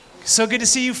So good to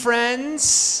see you,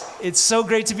 friends. It's so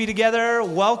great to be together.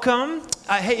 Welcome.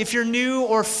 Hey, if you're new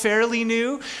or fairly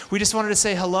new, we just wanted to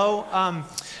say hello.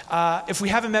 If we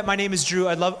haven't met, my name is Drew.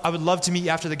 I would love to meet you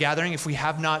after the gathering if we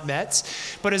have not met.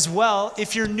 But as well,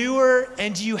 if you're newer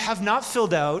and you have not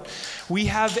filled out, we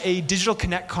have a digital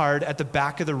connect card at the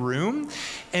back of the room.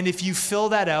 And if you fill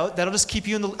that out, that'll just keep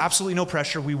you in the absolutely no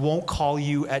pressure. We won't call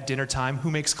you at dinner time.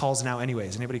 Who makes calls now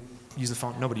anyways? Anybody use the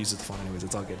phone? Nobody uses the phone anyways,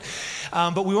 it's all good.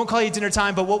 But we won't call you at dinner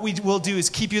time, but what we will do is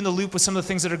keep you in the loop with some of the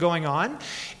things that are going on.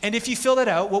 And if you fill that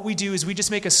out, what we do is we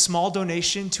just make a small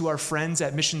donation to our friends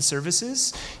at Mission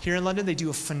Services here in London. They do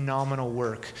a phenomenal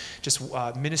work, just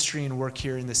ministry and work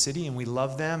here in the city, and we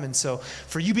love them. And so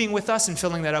for you being with us and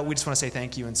filling that out, we just want to say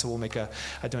thank you, and so we'll make a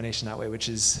donation that way, which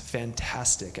is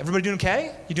fantastic. Everybody doing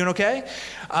okay? You doing okay?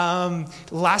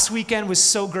 Last weekend was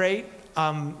so great.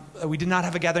 We did not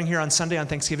have a gathering here on Sunday on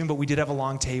Thanksgiving, but we did have a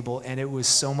long table, and it was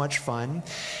so much fun.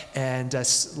 And a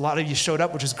lot of you showed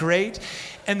up, which is great.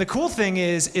 And the cool thing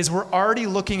is we're already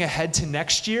looking ahead to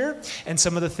next year, and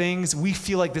some of the things, we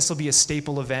feel like this will be a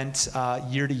staple event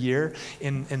year to year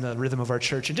in the rhythm of our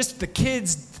church. And just the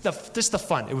kids, just the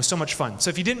fun. It was so much fun.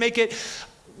 So if you didn't make it,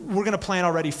 we're going to plan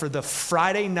already for the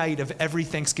Friday night of every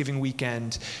Thanksgiving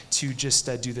weekend to just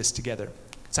do this together.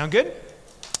 Sound good?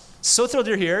 So thrilled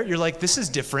you're here. You're like, this is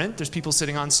different. There's people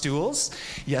sitting on stools.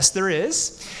 Yes, there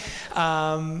is.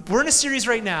 We're in a series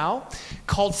right now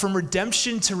called From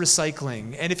Redemption to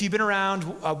Recycling. And if you've been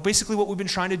around, basically what we've been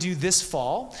trying to do this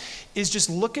fall is just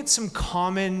look at some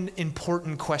common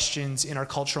important questions in our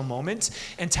cultural moment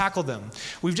and tackle them.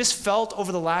 We've just felt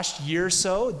over the last year or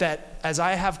so that as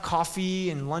I have coffee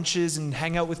and lunches and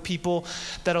hang out with people,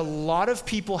 that a lot of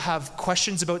people have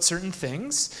questions about certain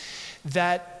things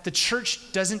that the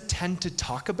church doesn't tend to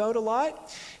talk about a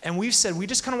lot. And we've said we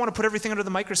just kind of want to put everything under the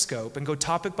microscope and go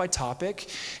topic by topic.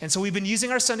 And so we've been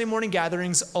using our Sunday morning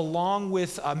gatherings along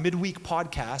with a midweek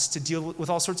podcast to deal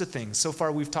with all sorts of things. So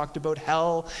far we've talked about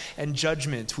hell and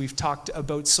judgment. We've talked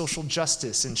about social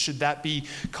justice and should that be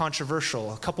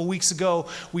controversial. A couple weeks ago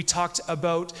we talked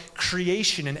about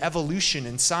creation and evolution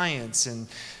and science and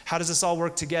how does this all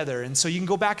work together. And so you can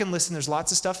go back and listen. There's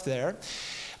lots of stuff there.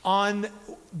 On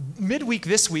midweek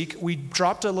this week, we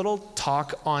dropped a little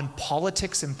talk on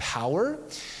politics and power,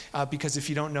 because if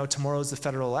you don't know, tomorrow is the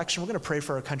federal election. We're going to pray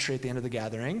for our country at the end of the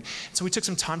gathering. So we took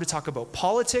some time to talk about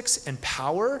politics and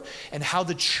power and how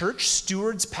the church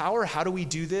stewards power. How do we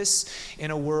do this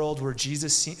in a world where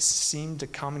Jesus seemed to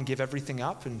come and give everything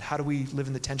up? And how do we live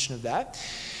in the tension of that?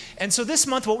 And so this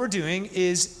month, what we're doing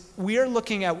is we are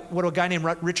looking at what a guy named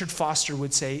Richard Foster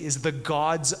would say is the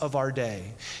gods of our day.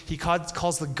 He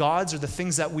calls the gods or the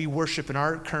things that we worship in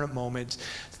our current moment.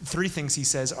 Three things he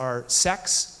says are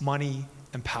sex, money,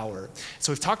 and power.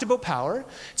 So we've talked about power.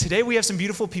 Today we have some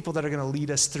beautiful people that are going to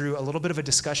lead us through a little bit of a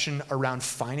discussion around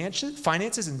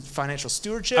finances and financial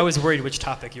stewardship. I was worried which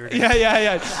topic you were doing.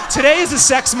 Yeah. Today is a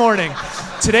sex morning.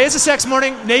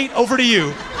 Nate, over to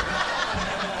you.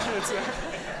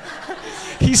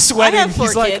 He's sweating. I have 4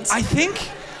 He's like, kids.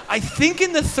 I think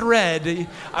in the thread,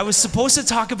 I was supposed to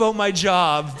talk about my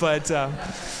job, but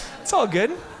it's all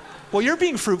good. Well, you're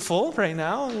being fruitful right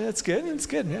now. It's good.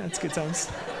 Yeah, it's good times.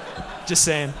 Just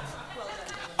saying.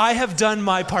 I have done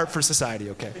my part for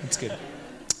society. Okay, it's good.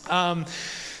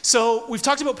 So we've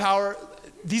talked about power.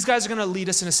 These guys are going to lead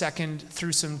us in a second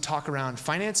through some talk around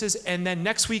finances. And then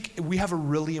next week, we have a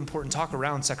really important talk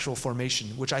around sexual formation,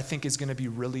 which I think is going to be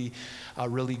really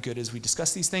good as we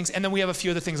discuss these things. And then we have a few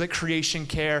other things like creation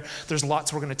care. There's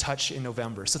lots we're going to touch in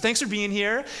November. So thanks for being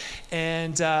here.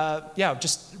 And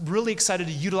just really excited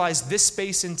to utilize this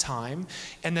space and time.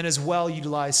 And then as well,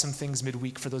 utilize some things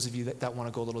midweek for those of you that want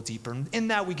to go a little deeper. And in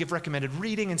that, we give recommended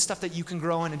reading and stuff that you can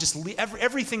grow in. And just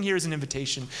everything here is an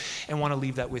invitation and want to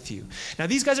leave that with you. Now,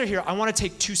 these guys are here. I want to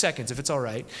take 2 seconds, if it's all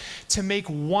right, to make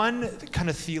one kind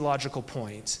of theological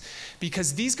point,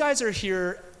 because these guys are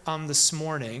here this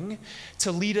morning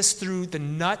to lead us through the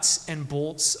nuts and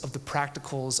bolts of the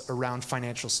practicals around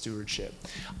financial stewardship.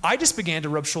 I just began to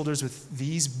rub shoulders with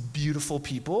these beautiful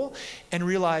people and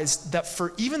realized that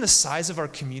for even the size of our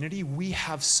community, we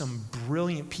have some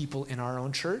brilliant people in our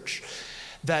own church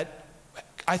that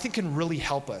I think can really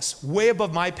help us, way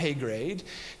above my pay grade,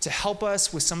 to help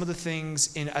us with some of the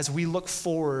things as we look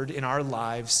forward in our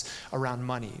lives around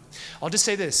money. I'll just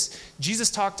say this.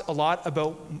 Jesus talked a lot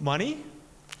about money.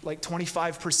 Like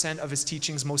 25% of his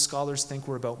teachings, most scholars think,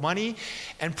 were about money.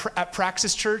 And at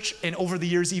Praxis Church, and over the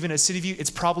years, even at City View,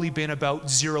 it's probably been about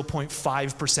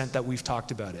 0.5% that we've talked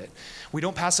about it. We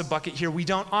don't pass a bucket here. We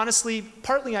don't, honestly,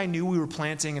 partly I knew we were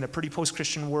planting in a pretty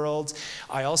post-Christian world.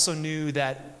 I also knew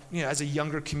that, as a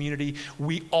younger community,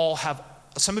 we all have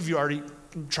some of you are already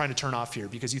trying to turn off here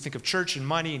because you think of church and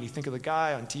money and you think of the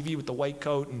guy on TV with the white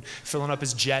coat and filling up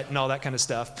his jet and all that kind of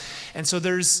stuff. And so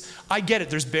I get it,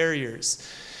 there's barriers.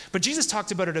 But Jesus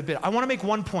talked about it a bit. I want to make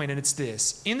one point, and it's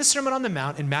this. In the Sermon on the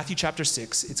Mount, in Matthew chapter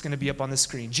 6, it's going to be up on the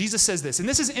screen. Jesus says this, and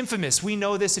this is infamous. We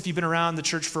know this if you've been around the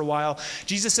church for a while.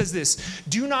 Jesus says this,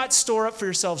 "Do not store up for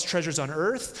yourselves treasures on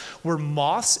earth, where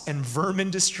moths and vermin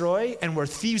destroy, and where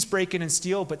thieves break in and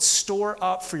steal, but store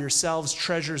up for yourselves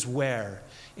treasures where?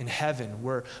 In heaven,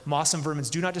 where moths and vermin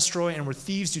do not destroy, and where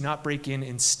thieves do not break in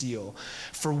and steal.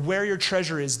 For where your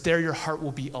treasure is, there your heart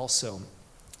will be also."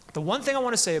 The one thing I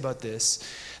want to say about this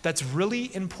that's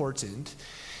really important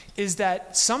is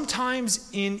that sometimes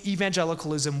in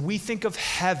evangelicalism, we think of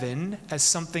heaven as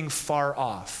something far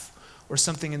off or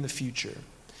something in the future.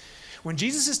 When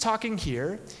Jesus is talking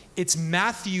here, it's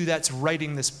Matthew that's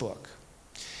writing this book.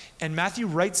 And Matthew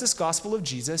writes this gospel of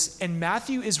Jesus, and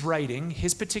Matthew is writing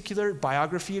his particular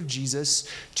biography of Jesus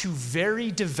to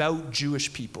very devout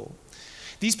Jewish people.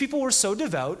 These people were so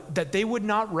devout that they would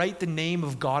not write the name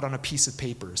of God on a piece of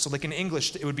paper. So like in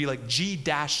English, it would be like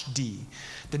G-D.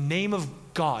 The name of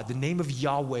God, the name of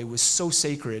Yahweh was so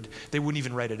sacred, they wouldn't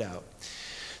even write it out.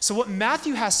 So what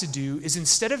Matthew has to do is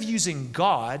instead of using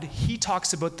God, he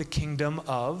talks about the kingdom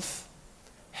of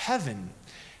heaven.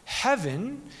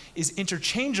 Heaven is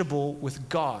interchangeable with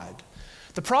God.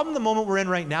 The problem, the moment we're in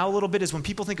right now a little bit, is when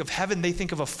people think of heaven, they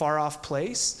think of a far off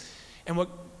place. And what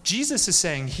Jesus is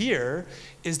saying here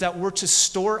is that we're to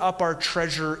store up our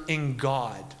treasure in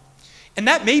God. And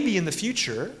that may be in the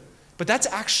future, but that's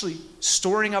actually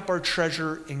storing up our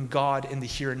treasure in God in the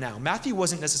here and now. Matthew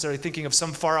wasn't necessarily thinking of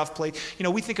some far off place.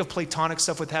 We think of Platonic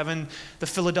stuff with heaven, the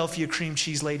Philadelphia cream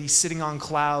cheese lady sitting on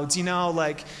clouds,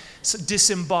 like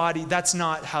disembodied. That's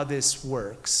not how this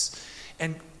works.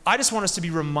 And I just want us to be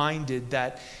reminded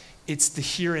that it's the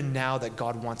here and now that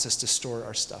God wants us to store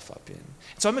our stuff up in.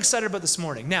 So I'm excited about this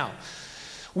morning. Now,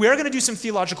 we are going to do some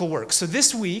theological work. So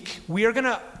this week,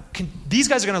 these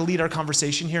guys are going to lead our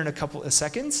conversation here in a couple of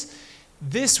seconds.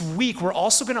 This week, we're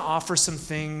also going to offer some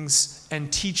things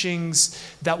and teachings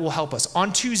that will help us.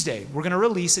 On Tuesday, we're going to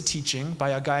release a teaching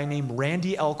by a guy named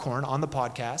Randy Elkhorn on the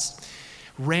podcast.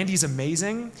 Randy's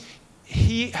amazing.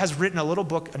 He has written a little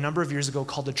book a number of years ago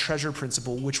called The Treasure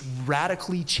Principle, which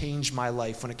radically changed my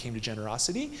life when it came to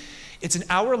generosity. It's an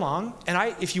hour long,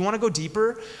 and if you want to go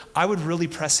deeper, I would really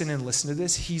press in and listen to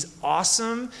this. He's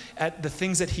awesome at the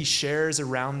things that he shares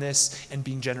around this and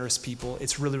being generous people.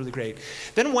 It's really, really great.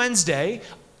 Then Wednesday,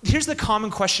 here's the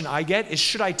common question I get is,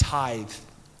 should I tithe?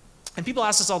 And people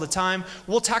ask us all the time.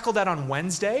 We'll tackle that on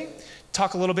Wednesday.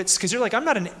 Talk a little bit, because you're like, I'm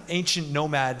not an ancient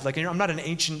nomad, I'm not an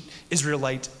ancient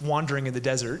Israelite wandering in the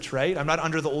desert, right? I'm not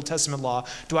under the Old Testament law.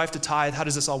 Do I have to tithe? How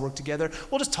does this all work together?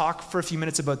 We'll just talk for a few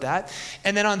minutes about that.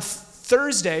 And then on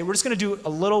Thursday, we're just going to do a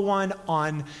little one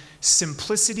on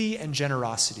simplicity and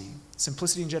generosity.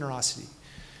 Simplicity and generosity.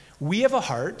 We have a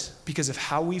heart, because of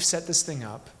how we've set this thing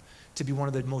up, to be one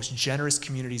of the most generous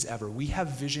communities ever. We have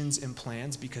visions and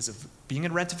plans because of being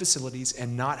in rented facilities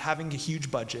and not having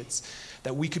huge budgets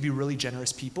that we could be really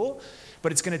generous people,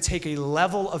 but it's going to take a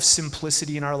level of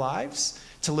simplicity in our lives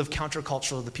to live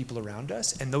countercultural to the people around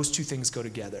us, and those two things go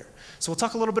together. So we'll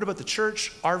talk a little bit about the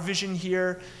church, our vision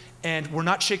here, and we're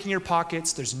not shaking your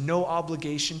pockets. There's no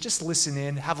obligation. Just listen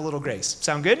in, have a little grace.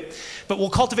 Sound good? But we'll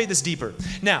cultivate this deeper.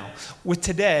 Now, with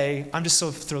today, I'm just so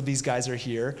thrilled these guys are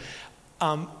here.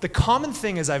 The common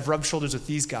thing as I've rubbed shoulders with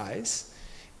these guys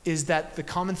is that the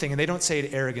common thing, and they don't say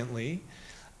it arrogantly,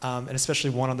 and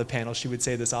especially one on the panel, she would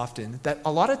say this often, that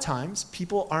a lot of times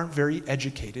people aren't very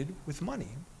educated with money.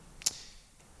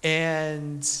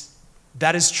 And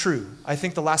that is true. I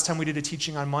think the last time we did a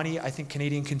teaching on money, I think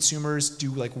Canadian consumers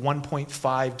do like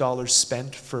 $1.5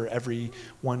 spent for every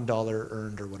 $1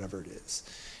 earned or whatever it is.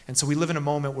 And so we live in a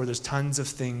moment where there's tons of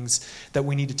things that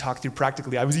we need to talk through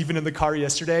practically. I was even in the car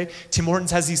yesterday. Tim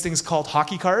Hortons has these things called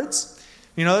hockey cards.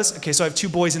 You know this? Okay, so I have two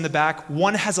boys in the back.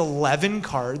 One has 11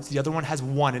 cards. The other one has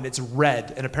one, and it's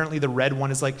red. And apparently the red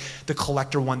one is like the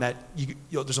collector one that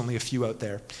there's only a few out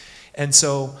there. And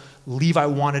so Levi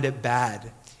wanted it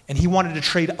bad. And he wanted to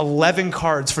trade 11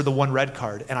 cards for the one red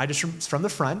card. And I just, from the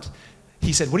front,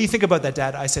 he said, "What do you think about that,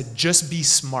 Dad?" I said, "Just be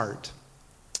smart."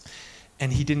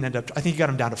 And he didn't end up, I think he got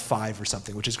him down to 5 or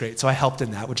something, which is great. So I helped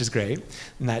in that, which is great,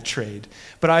 in that trade.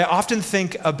 But I often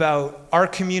think about our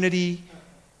community.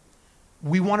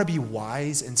 We want to be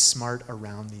wise and smart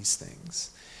around these things.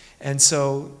 And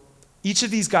so each of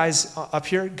these guys up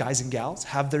here, guys and gals,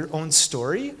 have their own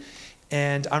story.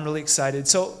 And I'm really excited.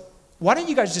 So why don't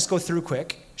you guys just go through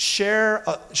quick, share,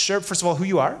 first of all, who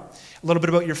you are, a little bit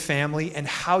about your family, and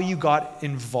how you got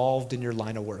involved in your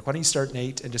line of work. Why don't you start,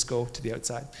 Nate, and just go to the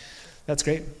outside? That's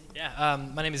great. Yeah,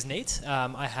 my name is Nate.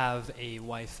 I have a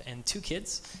wife and 2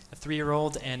 kids, a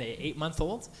 3-year-old and a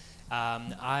 8-month-old.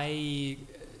 I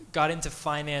got into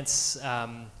finance.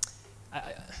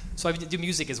 So I do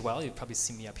music as well. You've probably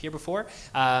seen me up here before.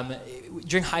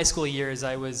 During high school years,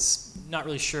 I was not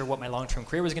really sure what my long-term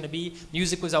career was going to be.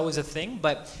 Music was always a thing,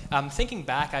 but thinking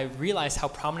back, I realized how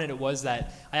prominent it was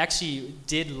that I actually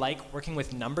did like working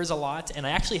with numbers a lot, and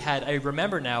I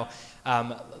remember now,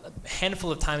 a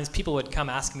handful of times people would come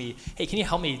ask me, hey, can you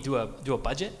help me do a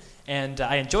budget? And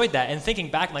I enjoyed that. And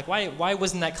thinking back, I'm like, why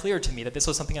wasn't that clear to me that this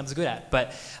was something I was good at?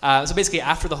 But so basically,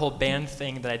 after the whole band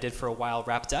thing that I did for a while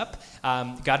wrapped up,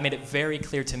 God made it very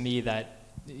clear to me that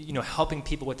helping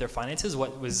people with their finances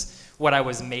was what I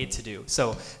was made to do.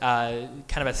 So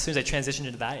kind of as soon as I transitioned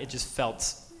into that, it just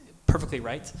felt perfectly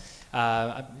right.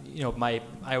 I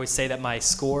always say that my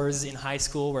scores in high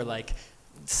school were like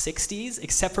 60s,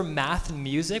 except for math and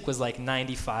music was like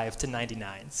 95 to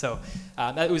 99. So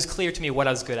it was clear to me what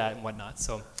I was good at and what not.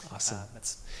 So awesome.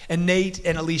 And Nate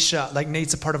and Alicia, like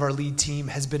Nate's a part of our lead team,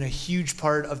 has been a huge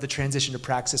part of the transition to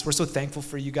Praxis. We're so thankful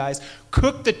for you guys.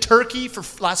 Cooked the turkey for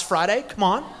last Friday. Come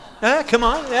on. Come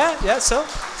on. Yeah. So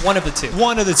one of the two.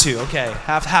 One of the two. Okay.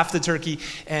 Half the turkey.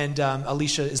 And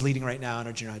Alicia is leading right now in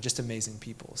our junior high. Just amazing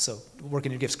people. So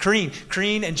working your gifts.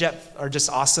 Kareen and Jeff are just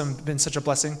awesome. Been such a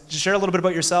blessing. Just share a little bit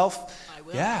about yourself. I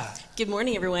will. Yeah. Good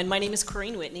morning, everyone. My name is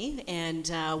Kareen Whitney,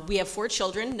 and we have 4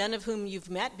 children, none of whom you've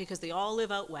met because they all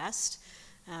live out west.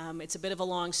 It's a bit of a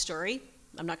long story.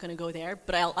 I'm not going to go there,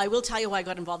 but I will tell you why I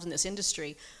got involved in this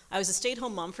industry. I was a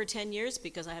stay-at-home mom for 10 years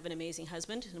because I have an amazing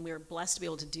husband, and we were blessed to be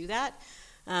able to do that.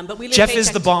 But we live Jeff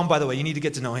is the bomb, by the way. You need to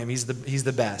get to know him. He's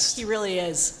the best. He really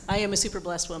is. I am a super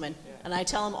blessed woman, and I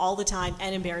tell him all the time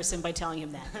and embarrass him by telling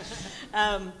him that.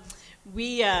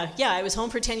 I was home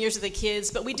for 10 years with the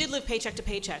kids, but we did live paycheck to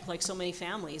paycheck like so many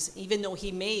families, even though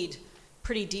he made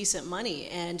pretty decent money.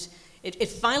 And it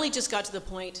finally just got to the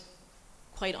point,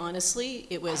 quite honestly,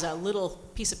 it was a little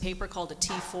piece of paper called a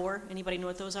T4. Anybody know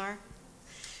what those are?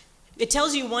 It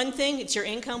tells you one thing, it's your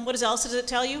income. What else does it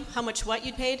tell you? How much what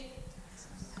you paid?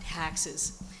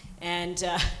 Taxes. And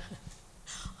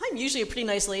I'm usually a pretty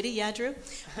nice lady, yeah, Drew?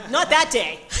 Not that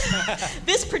day.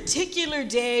 This particular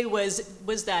day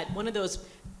was that one of those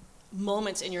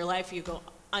moments in your life where you go,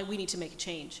 we need to make a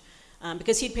change.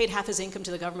 Because he'd paid half his income to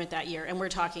the government that year, and we're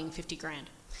talking 50 grand.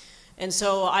 And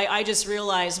so I just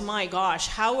realized, my gosh,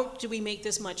 how do we make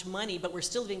this much money, but we're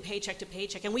still living paycheck to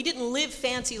paycheck? And we didn't live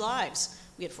fancy lives.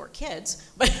 We had 4 kids,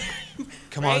 but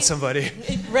Come on, somebody.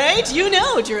 Right? You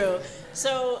know, Drew.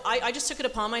 So I just took it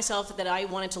upon myself that I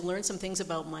wanted to learn some things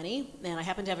about money, and I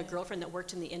happened to have a girlfriend that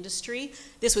worked in the industry.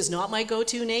 This was not my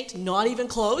go-to, Nate, not even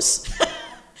close.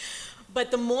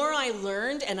 But the more I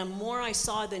learned and the more I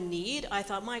saw the need, I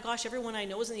thought, my gosh, everyone I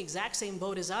know is in the exact same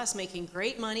boat as us, making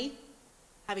great money,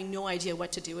 having no idea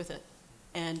what to do with it.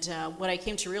 And what I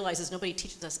came to realize is nobody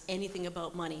teaches us anything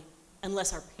about money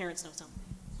unless our parents know something.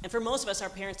 And for most of us, our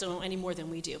parents don't know any more than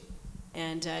we do.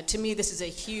 And to me, this is a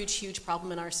huge, huge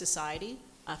problem in our society.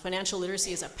 Financial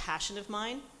literacy is a passion of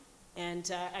mine.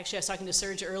 And actually, I was talking to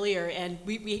Serge earlier, and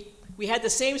we had the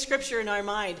same scripture in our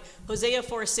mind. Hosea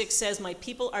 4:6 says, "My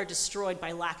people are destroyed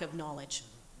by lack of knowledge."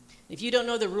 If you don't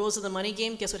know the rules of the money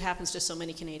game, guess what happens to so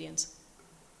many Canadians?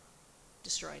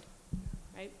 Destroyed,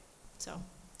 right? So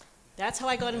that's how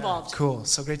I got involved. Cool.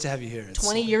 So great to have you here.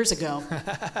 20 years ago.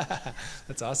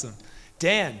 That's awesome.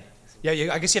 Dan.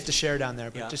 Yeah, I guess you have to share down there,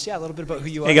 but just a little bit about who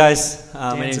you are. Hey guys,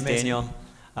 my name is amazing. Daniel.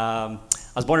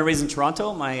 I was born and raised in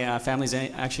Toronto. My family's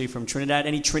actually from Trinidad.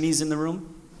 Any Trinis in the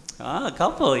room? A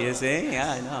couple, you see?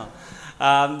 Yeah, I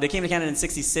know. They came to Canada in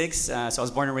 '66, so I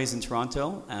was born and raised in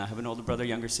Toronto. I have an older brother,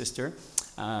 younger sister,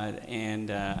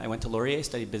 and I went to Laurier,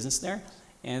 studied business there.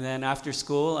 And then after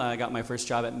school, I got my first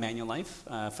job at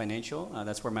Manulife Financial.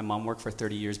 That's where my mom worked for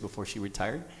 30 years before she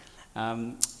retired.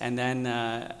 And then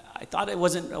I thought it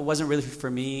wasn't really for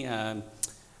me.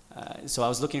 So I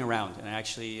was looking around, and I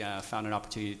actually found an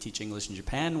opportunity to teach English in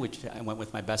Japan, which I went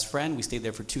with my best friend. We stayed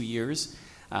there for 2 years.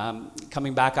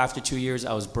 Coming back after 2 years,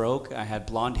 I was broke. I had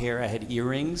blonde hair. I had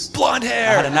earrings. Blonde hair!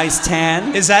 I had a nice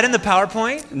tan. Is that in the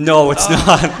PowerPoint? No, it's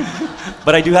not.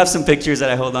 But I do have some pictures that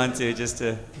I hold on to just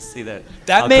to see that.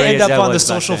 That may end up on the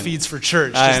social feeds for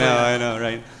church. I know,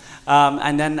 right?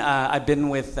 And then I've been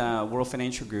with World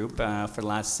Financial Group for the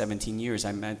last 17 years.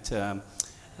 I met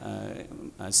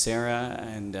Sarah,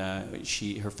 and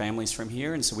her family's from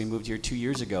here, and so we moved here 2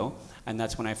 years ago. And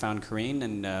that's when I found Corinne,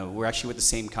 and we're actually with the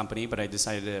same company, but I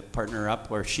decided to partner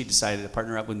up, or she decided to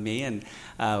partner up with me, and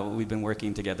we've been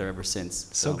working together ever since.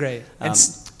 So great.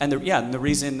 And the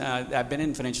reason I've been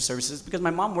in financial services is because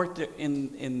my mom worked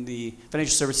in the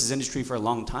financial services industry for a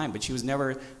long time, but she was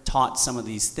never taught some of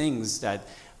these things that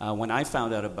when I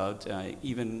found out about,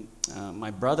 even my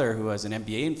brother, who has an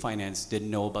MBA in finance, didn't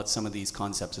know about some of these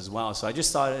concepts as well. So I just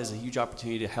saw it as a huge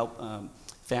opportunity to help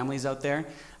families out there.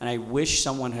 And I wish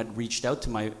someone had reached out to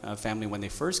my family when they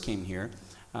first came here,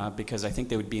 because I think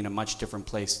they would be in a much different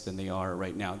place than they are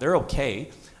right now. They're okay,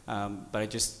 but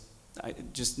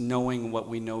just knowing what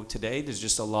we know today, there's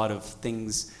just a lot of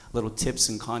things, little tips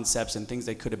and concepts and things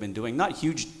they could have been doing. Not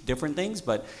huge different things,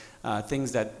 but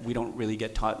things that we don't really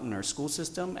get taught in our school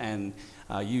system, and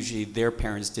usually their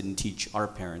parents didn't teach our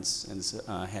parents,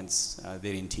 and hence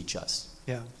they didn't teach us.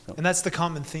 Yeah, and that's the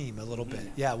common theme a little bit.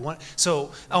 Yeah.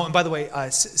 And by the way,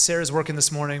 Sarah's working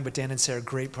this morning, but Dan and Sarah,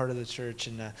 great part of the church.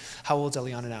 And how old's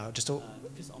Eliana now? Just almost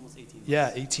 18 months.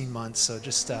 Yeah, 18 months. So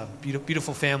just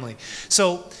beautiful family.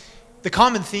 So the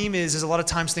common theme is a lot of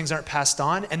times things aren't passed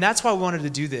on, and that's why we wanted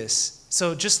to do this.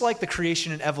 So just like the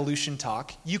creation and evolution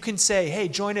talk, you can say, hey,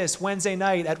 join us Wednesday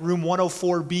night at room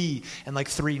 104B, and like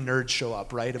 3 nerds show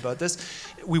up, right, about this.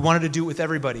 We wanted to do it with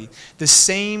everybody. The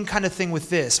same kind of thing with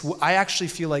this. I actually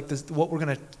feel like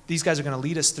these guys are going to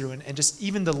lead us through, and just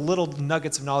even the little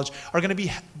nuggets of knowledge are going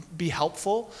to be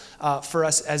helpful for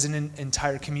us as an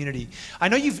entire community. I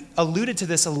know you've alluded to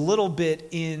this a little bit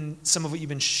in some of what you've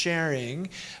been sharing,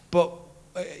 but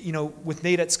with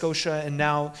Nate at Scotia and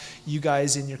now you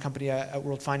guys in your company at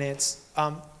World Finance,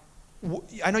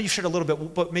 I know you shared a little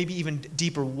bit, but maybe even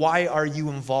deeper, why are you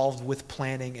involved with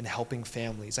planning and helping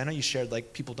families? I know you shared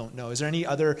like people don't know. Is there any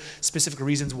other specific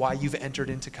reasons why you've entered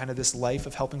into kind of this life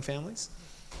of helping families?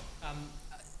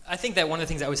 I think that one of the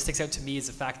things that always sticks out to me is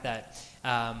the fact that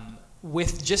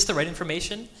with just the right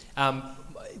information,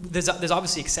 there's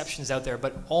obviously exceptions out there,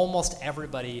 but almost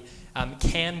everybody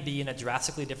can be in a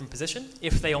drastically different position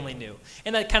if they only knew.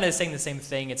 And that kind of is saying the same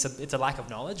thing. It's a lack of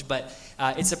knowledge, but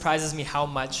it surprises me how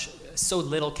much so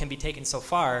little can be taken so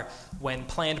far when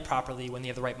planned properly, when you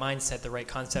have the right mindset, the right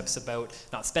concepts about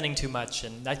not spending too much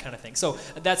and that kind of thing. So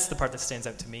that's the part that stands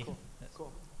out to me.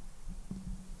 Cool.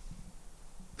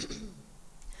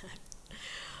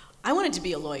 I wanted to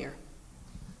be a lawyer.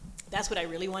 That's what I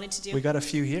really wanted to do. We got a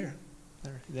few here.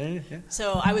 Yeah.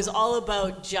 So I was all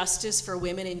about justice for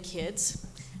women and kids,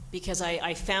 because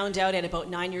I found out at about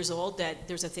 9 years old that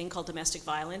there's a thing called domestic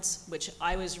violence, which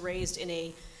I was raised in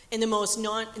the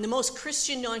most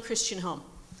Christian, non-Christian home.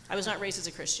 I was not raised as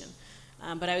a Christian,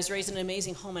 but I was raised in an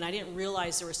amazing home, and I didn't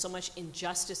realize there was so much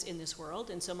injustice in this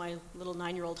world. And so my little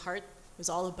 9-year-old heart was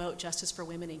all about justice for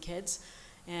women and kids.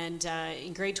 And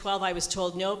in grade 12, I was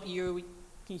told, nope, you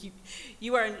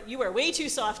are way too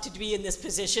soft to be in this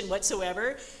position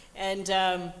whatsoever. And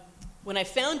when I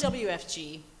found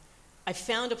WFG, I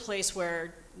found a place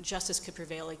where justice could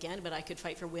prevail again, but I could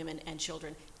fight for women and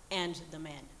children and the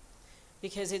men.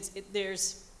 Because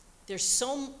there's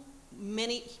so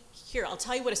many. Here, I'll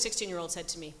tell you what a 16-year-old said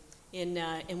to me in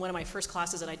one of my first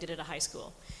classes that I did at a high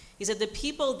school. He said, the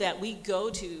people that we go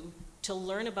to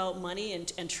learn about money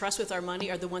and trust with our money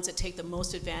are the ones that take the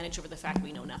most advantage over the fact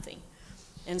we know nothing.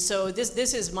 And so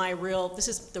this is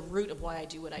the root of why I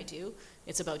do what I do.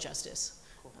 It's about justice.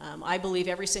 Cool. I believe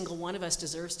every single one of us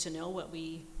deserves to know what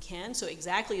we can. So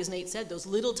exactly as Nate said, those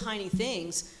little tiny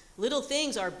things, little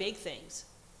things are big things.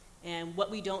 And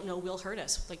what we don't know will hurt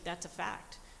us. Like, that's a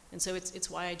fact. And so it's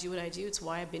why I do what I do. It's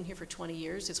why I've been here for 20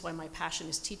 years. It's why my passion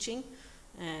is teaching.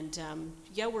 And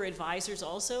we're advisors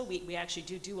also. We actually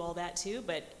do all that too.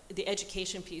 But the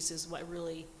education piece is what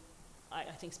really, I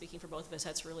think, speaking for both of us,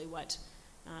 that's really what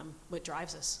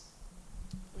drives us.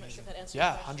 I'm not sure if that answers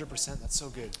Yeah, your question. 100%. That's so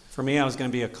good. For me, I was going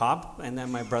to be a cop, and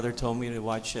then my brother told me to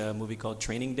watch a movie called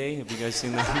Training Day. Have you guys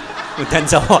seen that? With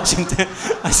Denzel Washington.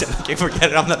 I said, okay,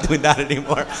 forget it. I'm not doing that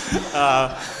anymore.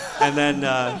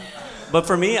 But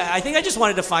for me, I think I just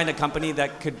wanted to find a company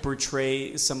that could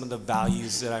portray some of the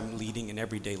values that I'm leading in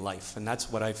everyday life, and that's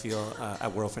what I feel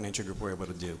at World Financial Group we're able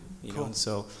to do. You know, and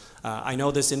so I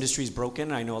know this industry is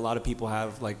broken. I know a lot of people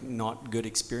have not good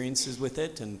experiences with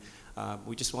it, and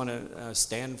we just want to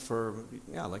stand for,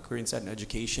 like Corinne said,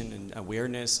 education and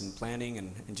awareness and planning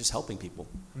and just helping people.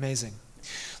 Amazing.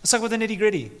 Let's talk about the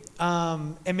nitty-gritty,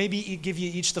 and maybe give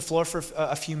you each the floor for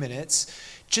a few minutes,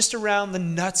 just around the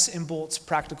nuts and bolts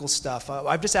practical stuff.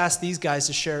 I've just asked these guys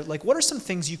to share, what are some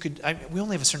things you could, we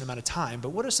only have a certain amount of time, but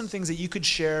what are some things that you could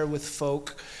share with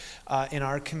folk in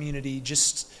our community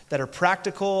just that are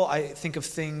practical. I think of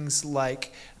things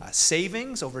like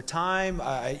savings over time.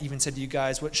 I even said to you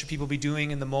guys, what should people be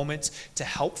doing in the moment to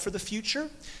help for the future?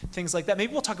 Things like that.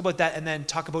 Maybe we'll talk about that and then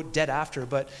talk about debt after,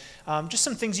 but just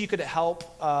some things you could help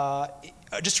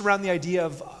just around the idea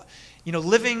of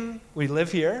we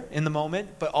live here in the moment,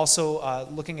 but also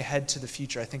looking ahead to the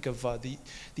future. I think of the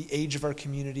age of our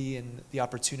community and the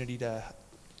opportunity to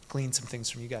glean some things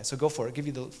from you guys. So go for it. I'll give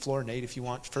you the floor, Nate, if you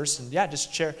want first. And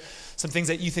just share some things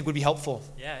that you think would be helpful.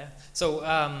 Yeah. So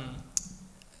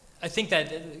I think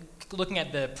that looking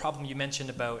at the problem you mentioned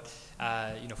about,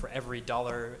 for every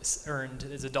dollar earned,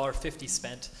 there's $1.50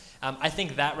 spent. I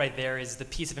think that right there is the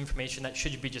piece of information that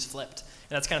should be just flipped.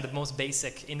 And that's kind of the most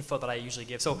basic info that I usually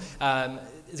give. So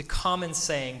it's a common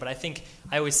saying, but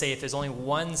I always say if there's only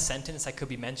one sentence that could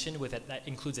be mentioned with it that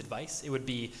includes advice, it would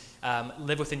be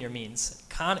live within your means.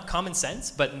 Common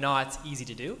sense, but not easy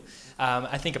to do.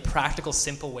 I think a practical,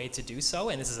 simple way to do so,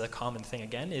 and this is a common thing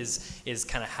again, is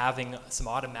kind of having some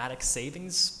automatic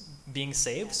savings being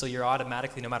saved. So you're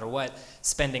automatically, no matter what,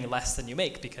 spending less than you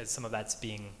make because some of that's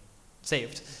being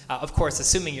saved. Of course,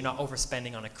 assuming you're not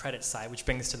overspending on a credit side, which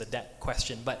brings us to the debt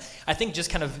question. But I think just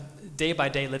kind of day by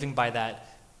day living by that,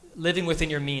 living within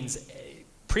your means,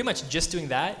 pretty much just doing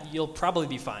that, you'll probably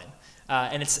be fine.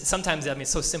 And it's sometimes, it's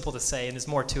so simple to say and there's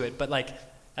more to it, but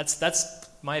that's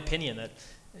my opinion that,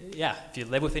 if you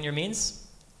live within your means,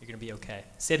 you're going to be okay.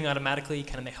 Saving automatically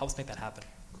kind of helps make that happen.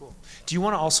 Cool. Do you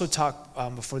want to also talk,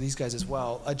 before these guys as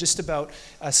well, just about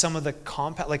some of the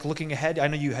like looking ahead? I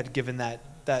know you had given that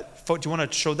photo. Do you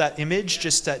want to show that image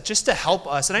just to help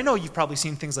us? And I know you've probably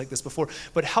seen things like this before,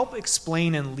 but help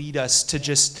explain and lead us to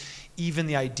just even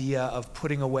the idea of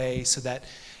putting away so that,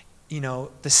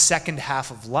 the second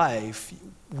half of life,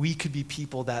 we could be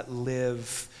people that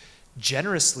live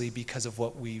generously because of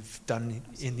what we've done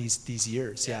in these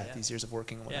years. These years of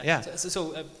working.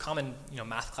 So a common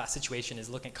math class situation is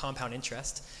looking at compound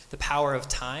interest, the power of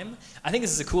time. I think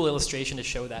this is a cool illustration to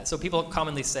show that. So people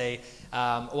commonly say,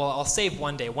 I'll save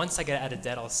one day. Once I get out of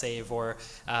debt, I'll save, or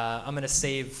I'm going to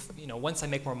save, once I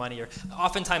make more money. Or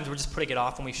oftentimes we're just putting it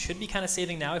off when we should be kind of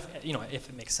saving now, if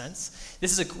it makes sense.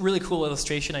 This is a really cool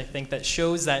illustration, I think, that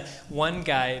shows that one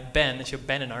guy, Ben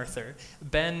and Arthur.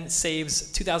 Ben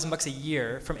saves $2,000 a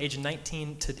year from age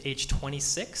 19 to age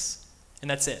 26, and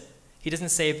that's it. He doesn't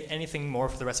save anything more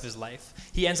for the rest of his life.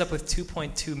 He ends up with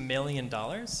 $2.2 million.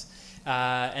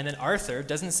 And then Arthur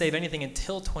doesn't save anything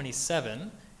until 27,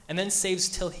 and then saves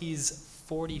till he's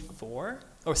 44,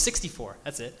 or 64,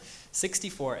 that's it,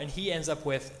 64, and he ends up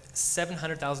with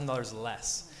 $700,000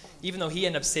 less, even though he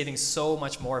ended up saving so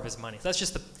much more of his money. So that's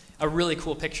just a really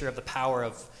cool picture of the power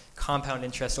of compound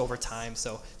interest over time.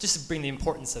 So just to bring the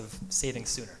importance of saving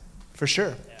sooner. For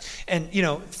sure. Yeah.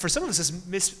 And, for some of us,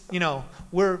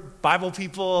 we're Bible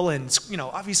people and,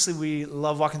 obviously we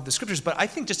love walking through the scriptures, but I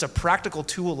think just a practical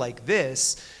tool like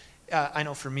this, I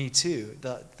know for me too,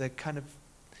 the kind of,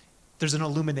 there's an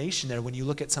illumination there when you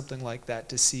look at something like that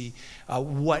to see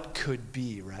what could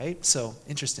be, right? So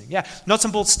interesting. Yeah. Nuts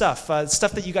and bolts stuff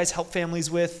that you guys help families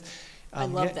with. I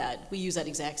love that. We use that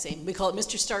exact same. We call it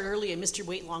Mr. Start Early and Mr.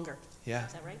 Wait Longer. Yeah.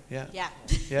 Is that right? Yeah. Yeah.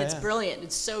 It's brilliant.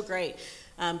 It's so great.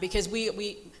 Because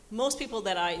we most people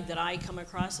that I come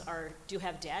across do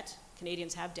have debt.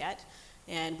 Canadians have debt,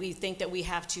 and we think that we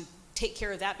have to take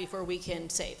care of that before we can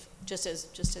save, just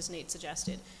as Nate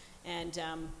suggested. And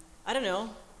I don't know,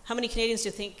 how many Canadians do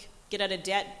you think get out of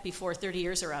debt before 30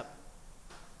 years are up?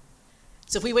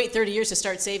 So if we wait 30 years to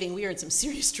start saving, we are in some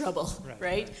serious trouble,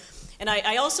 right? And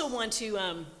I also want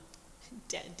to,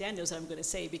 Dan knows what I'm going to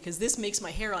say because this makes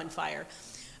my hair on fire.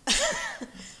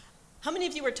 How many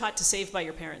of you were taught to save by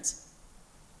your parents?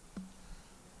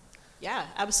 Yeah,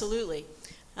 absolutely.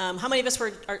 How many of us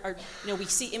we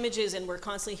see images and we're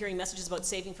constantly hearing messages about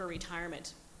saving for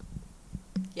retirement?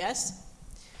 Yes?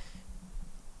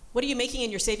 What are you making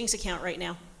in your savings account right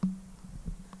now?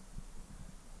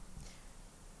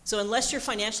 So unless you're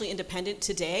financially independent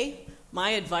today,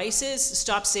 my advice is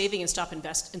stop saving and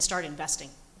start investing.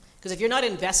 Because if you're not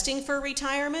investing for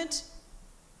retirement,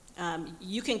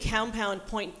 you can compound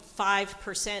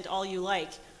 0.5% all you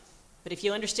like, but if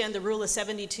you understand the rule of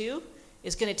 72,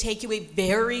 it's going to take you a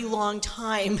very long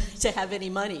time to have any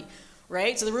money,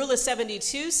 right? So the rule of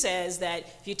 72 says that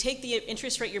if you take the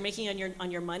interest rate you're making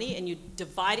on your money and you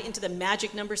divide it into the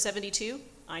magic number 72,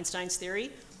 Einstein's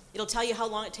theory, it'll tell you how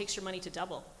long it takes your money to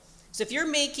double. So if you're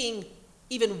making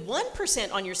even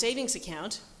 1% on your savings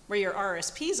account, where your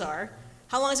RSPs are,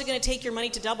 how long is it going to take your money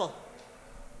to double?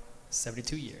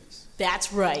 72 years.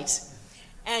 That's right.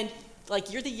 And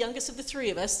you're the youngest of the three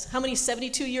of us. How many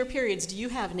 72-year periods do you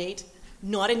have, Nate?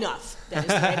 Not enough. That is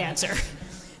the right answer.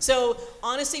 So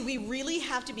honestly, we really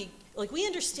have to be, like, we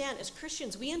understand, as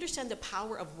Christians, we understand the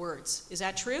power of words. Is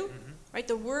that true? Mm-hmm. Right?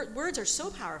 The words are so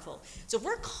powerful. So if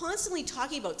we're constantly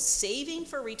talking about saving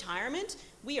for retirement,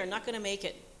 we are not going to make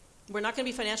it. We're not going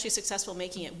to be financially successful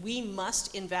making it. We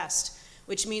must invest,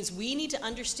 which means we need to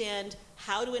understand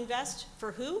how to invest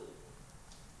for who?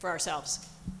 For ourselves,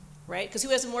 right? Because who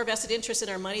has a more vested interest in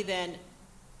our money than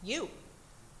you,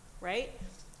 right?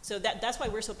 So that's why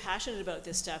we're so passionate about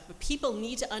this stuff. But people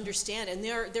need to understand, and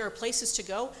there are places to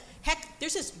go. Heck,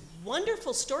 there's this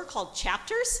wonderful store called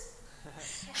Chapters.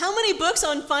 How many books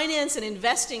on finance and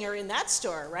investing are in that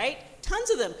store, right?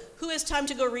 Tons of them. Who has time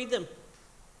to go read them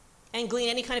and glean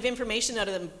any kind of information out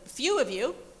of them? Few of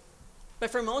you.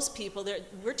 But for most people,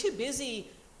 we're too busy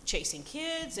chasing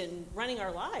kids and running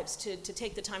our lives to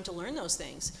take the time to learn those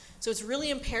things. So it's really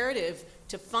imperative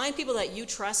to find people that you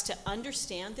trust to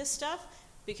understand this stuff,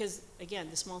 because, again,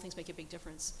 the small things make a big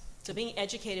difference. So being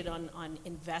educated on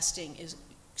investing is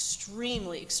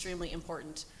extremely, extremely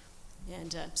important.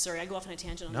 And sorry, I go off on a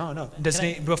tangent on that. No. Does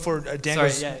Nate, before Dan sorry,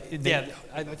 goes... yeah,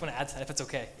 I want to add to that, if it's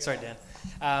okay. Sorry, Dan.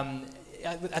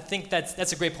 I think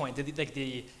that's a great point.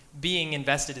 The being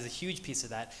invested is a huge piece of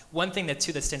that. One thing that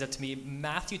stands out to me,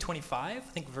 Matthew 25, I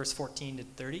think verse 14 to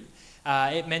 30,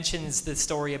 it mentions the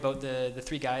story about the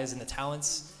three guys and the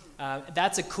talents.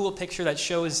 That's a cool picture that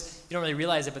shows, you don't really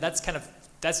realize it, but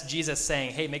that's Jesus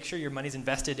saying, hey, make sure your money's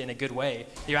invested in a good way.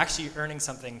 You're actually earning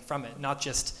something from it, not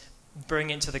just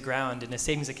bringing it to the ground in a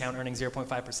savings account earning 0.5%,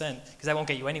 because that won't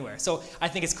get you anywhere. So I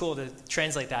think it's cool to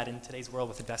translate that in today's world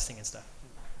with investing and stuff.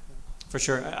 For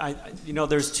sure.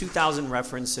 There's 2,000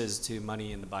 references to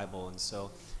money in the Bible, and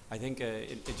so I think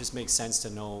it just makes sense to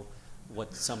know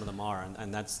what some of them are,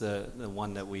 and that's the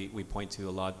one that we point to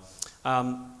a lot.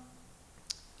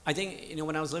 I think,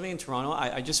 when I was living in Toronto,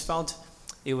 I just felt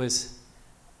it was,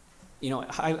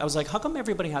 I was like, how come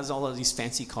everybody has all of these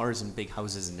fancy cars and big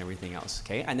houses and everything else,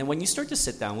 okay? And then when you start to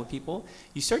sit down with people,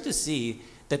 you start to see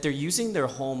that they're using their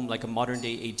home like a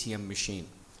modern-day ATM machine.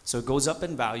 So it goes up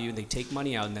in value, and they take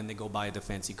money out, and then they go buy the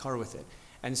fancy car with it.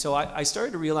 And so I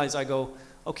started to realize, I go,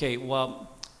 okay, well,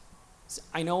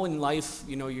 I know in life,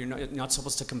 you're not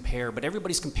supposed to compare, but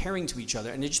everybody's comparing to each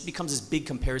other, and it just becomes this big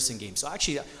comparison game. So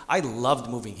actually, I loved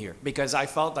moving here because I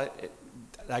felt that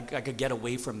I could get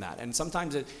away from that. And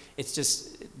sometimes it's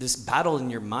just this battle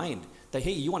in your mind that,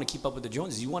 hey, you want to keep up with the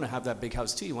Joneses. You want to have that big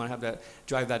house too. You want to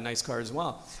drive that nice car as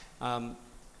well.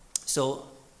 It's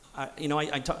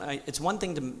one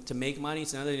thing to make money.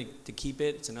 It's another thing to keep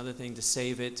it. It's another thing to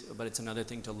save it. But it's another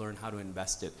thing to learn how to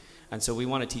invest it. And so we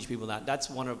want to teach people that. That's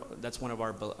one of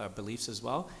our beliefs as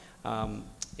well,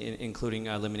 including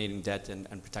eliminating debt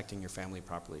and protecting your family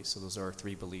properly. So those are our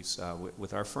three beliefs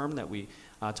with our firm that we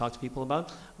talk to people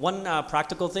about. One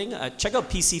practical thing, check out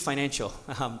PC Financial.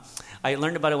 I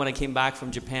learned about it when I came back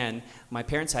from Japan. My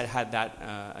parents had that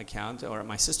account, or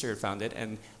my sister had found it,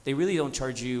 and they really don't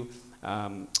charge you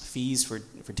fees for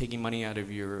taking money out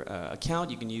of your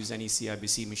account. You can use any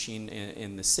CIBC machine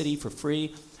in the city for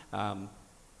free.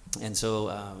 And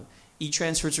so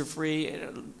e-transfers are free.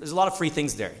 There's a lot of free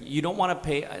things there. You don't want to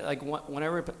pay, like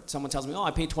whenever someone tells me, I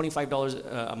pay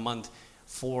 $25 a month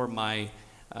for my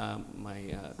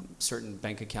certain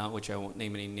bank account, which I won't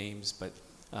name any names, but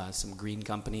some green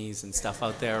companies and stuff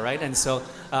out there, right? And so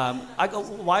I go,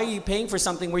 why are you paying for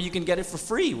something where you can get it for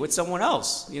free with someone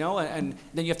else, And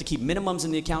then you have to keep minimums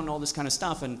in the account and all this kind of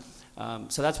stuff. And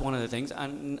so that's one of the things.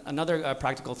 And another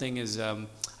practical thing is, have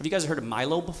you guys heard of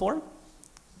Milo before?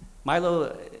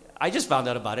 Milo, I just found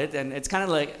out about it, and it's kind of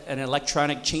like an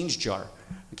electronic change jar.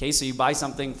 Okay, so you buy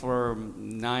something for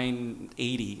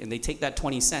 $9.80, and they take that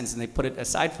 20 cents and they put it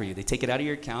aside for you. They take it out of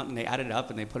your account and they add it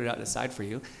up and they put it out aside for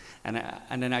you.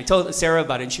 And then I told Sarah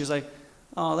about it, and she was like,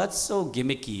 "Oh, that's so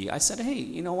gimmicky." I said, "Hey,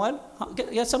 you know what?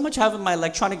 Guess how much I have in my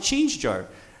electronic change jar?"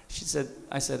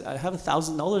 I said, "I have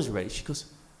 $1,000 already." She goes,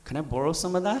 "Can I borrow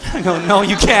some of that?" I go, "No,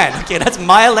 you can't. Okay, that's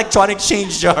my electronic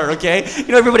change jar, okay?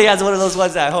 Everybody has one of those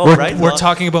ones at home, right?" We're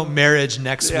talking about marriage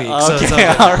next week. Okay, so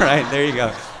all right, there you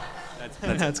go.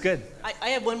 That's good. I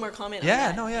have one more comment on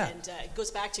Yeah, that. And it goes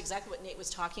back to exactly what Nate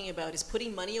was talking about, is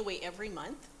putting money away every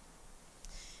month.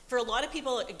 For a lot of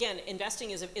people, again,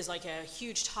 investing is like a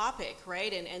huge topic,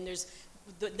 right? And there's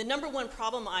the number one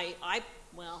problem I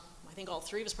think all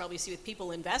three of us probably see with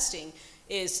people investing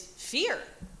is fear.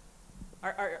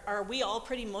 Are we all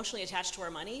pretty emotionally attached to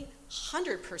our money?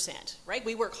 100%, right?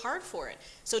 We work hard for it.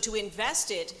 So to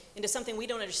invest it into something we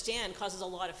don't understand causes a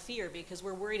lot of fear, because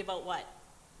we're worried about what?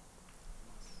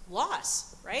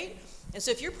 Loss, right? And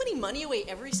so if you're putting money away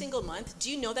every single month, do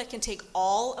you know that can take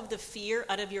all of the fear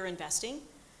out of your investing?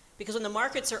 Because when the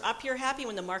markets are up, you're happy.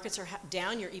 When the markets are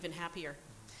down, you're even happier.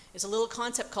 It's a little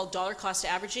concept called dollar cost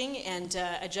averaging, and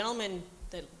a gentleman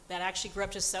that actually grew up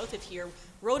just south of here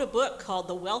wrote a book called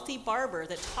The Wealthy Barber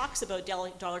that talks about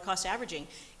dollar cost averaging.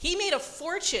 He made a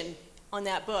fortune on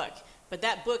that book, but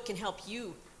that book can help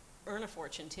you earn a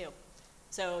fortune too.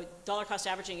 So dollar cost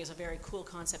averaging is a very cool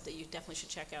concept that you definitely should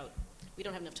check out. We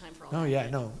don't have enough time for all that. Oh yeah,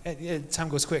 no, time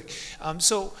goes quick.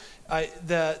 So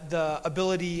the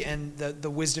ability and the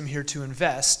wisdom here to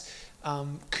invest,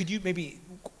 could you maybe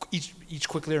each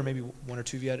quickly, or maybe one or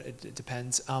two of you, it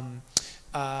depends.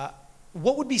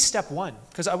 What would be step one?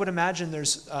 Because I would imagine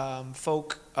there's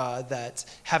folk that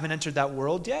haven't entered that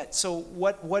world yet. So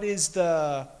what is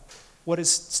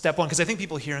step one? Because I think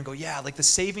people hear and go, yeah, like the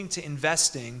saving to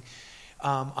investing,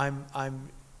 I'm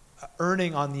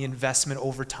earning on the investment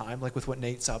over time, like with what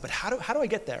Nate saw. But how do I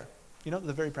get there? You know,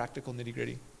 the very practical nitty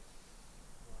gritty.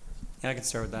 Yeah, I can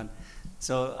start with that.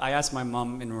 So I asked my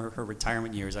mom in her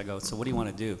retirement years, I go, so what do you want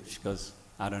to do? She goes,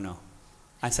 I don't know.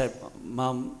 I said,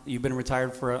 Mom, you've been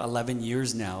retired for 11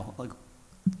 years now. Like,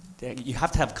 you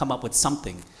have to have come up with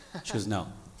something. She goes, no.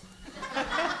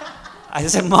 I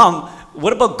said, Mom,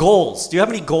 what about goals? Do you have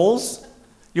any goals?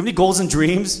 You have any goals and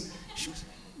dreams? She goes,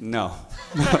 no.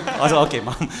 I was like, okay,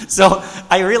 Mom. So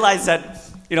I realized that,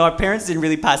 our parents didn't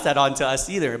really pass that on to us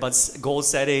either, about goal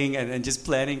setting and just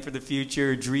planning for the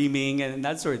future, dreaming, and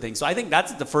that sort of thing. So I think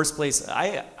that's the first place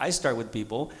I start with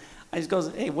people. I just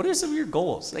goes, hey, what are some of your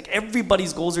goals? Like,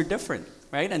 everybody's goals are different,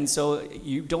 right? And so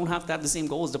you don't have to have the same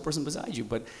goal as the person beside you.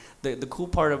 But the cool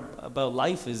part about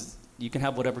life is you can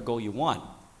have whatever goal you want.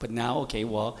 But now, okay,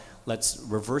 well, let's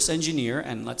reverse engineer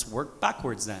and let's work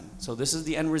backwards then. So this is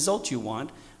the end result you want.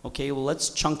 Okay, well, let's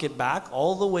chunk it back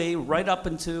all the way right up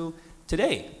into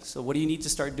today. So what do you need to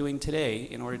start doing today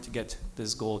in order to get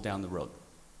this goal down the road?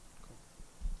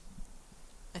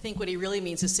 I think what he really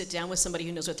means is sit down with somebody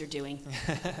who knows what they're doing.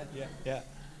 Yeah.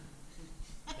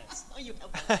 Nice. Oh, you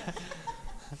help.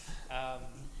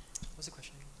 What's the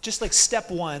question? Just like step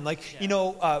one, like,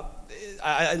 Yeah.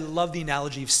 I love the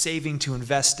analogy of saving to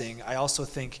investing. I also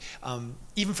think,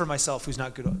 even for myself, who's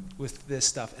not good with this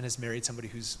stuff and has married somebody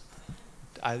who's,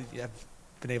 I have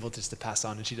been able just to pass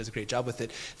on, and she does a great job with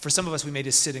it. For some of us, we may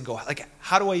just sit and go, like,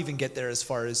 how do I even get there as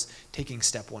far as taking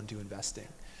step one to investing?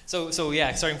 So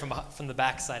yeah, starting from the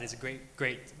back side is a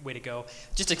great way to go.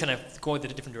 Just to kind of go in a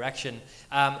different direction.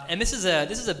 And this is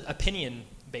a opinion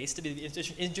based. It'd be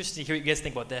interesting to hear what you guys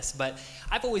think about this. But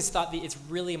I've always thought that it's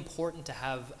really important to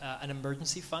have an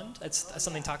emergency fund. That's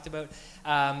something talked about.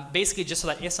 Basically, just so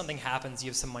that if something happens, you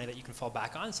have some money that you can fall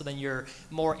back on. So then you're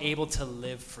more able to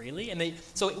live freely.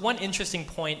 So one interesting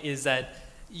point is that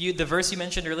the verse you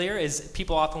mentioned earlier is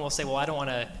people often will say, well, I don't want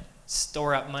to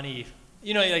store up money.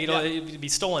 It'd be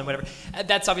stolen, whatever.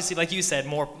 That's obviously, like you said,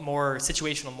 more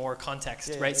situational, more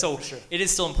context, right? So for sure. It is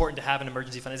still important to have an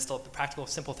emergency fund. It's still a practical,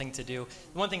 simple thing to do.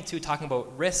 One thing, too, talking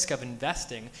about risk of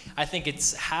investing, I think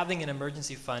it's having an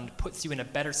emergency fund puts you in a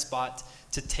better spot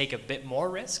to take a bit more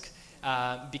risk.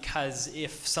 Because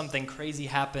if something crazy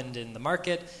happened in the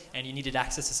market and you needed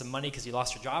access to some money because you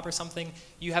lost your job or something,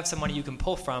 you have some money you can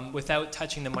pull from without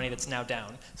touching the money that's now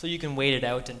down. So you can wait it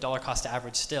out and dollar cost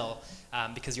average still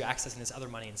because you're accessing this other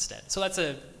money instead. So that's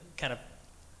a kind of,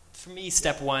 for me,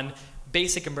 step one,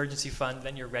 basic emergency fund,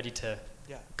 then you're ready to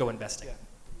go investing. Yeah.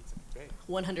 Great.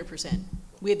 100%.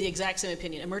 We have the exact same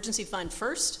opinion. Emergency fund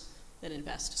first, then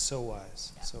invest. So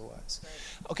wise, so wise.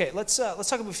 Okay, let's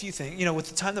talk about a few things. With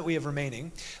the time that we have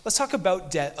remaining, let's talk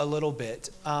about debt a little bit.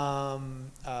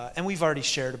 And we've already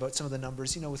shared about some of the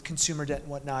numbers, with consumer debt and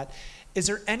whatnot. Is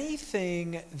there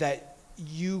anything that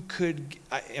you could?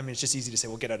 I mean, it's just easy to say,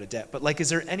 "Well, get out of debt." But is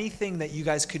there anything that you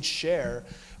guys could share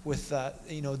with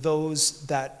those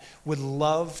that would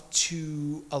love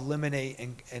to eliminate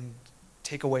and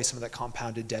take away some of that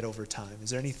compounded debt over time? Is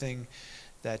there anything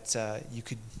that you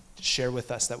could share with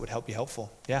us that would help be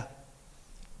helpful? Yeah.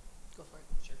 Go for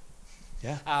it. Sure.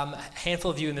 Yeah. A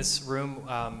handful of you in this room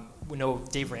we know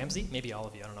Dave Ramsey, maybe all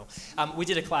of you, I don't know. We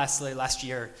did a class last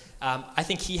year. I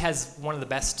think he has one of the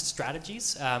best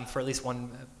strategies for at least one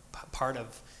part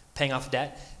of paying off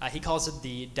debt. He calls it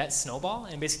the debt snowball,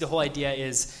 and basically the whole idea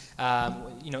is,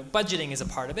 budgeting is a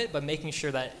part of it, but making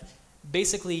sure that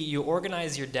basically you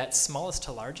organize your debt smallest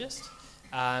to largest,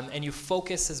 and you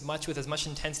focus with as much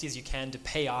intensity as you can to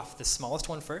pay off the smallest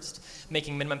one first,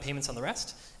 making minimum payments on the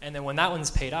rest. And then when that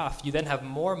one's paid off, you then have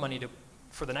more money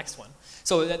for the next one.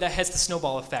 So that has the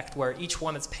snowball effect, where each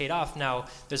one that's paid off, now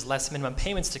there's less minimum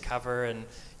payments to cover, and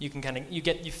you can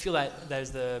you feel that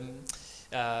there's the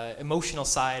emotional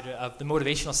side of the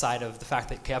motivational side of the fact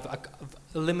that, okay, I've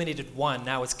eliminated one,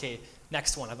 now it's okay,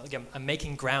 next one. I'm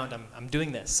making ground. I'm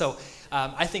doing this. So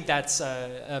I think that's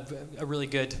a really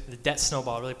good debt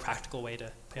snowball, a really practical way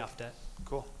to pay off debt.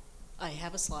 Cool. I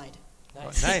have a slide.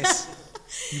 Nice.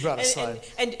 Nice. You brought a slide.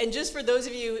 And just for those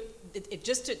of you,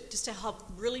 just to help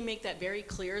really make that very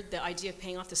clear, the idea of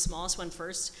paying off the smallest one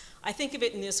first, I think of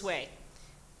it in this way.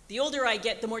 The older I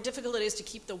get, the more difficult it is to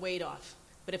keep the weight off.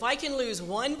 But if I can lose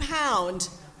 1 pound,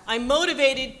 I'm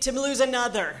motivated to lose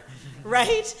another,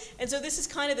 right? And so this is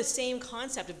kind of the same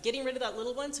concept of getting rid of that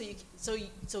little one, so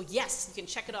yes, you can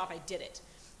check it off, I did it.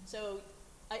 So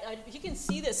you can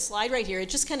see this slide right here. It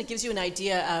just kind of gives you an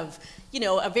idea of,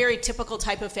 a very typical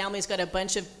type of family has got a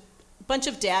bunch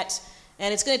of debt,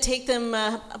 and it's going to take them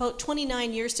about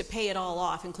 29 years to pay it all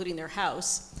off, including their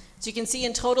house. So you can see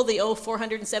in total they owe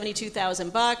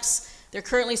 $472,000. They're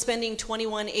currently spending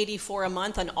 $21.84 a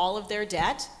month on all of their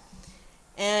debt.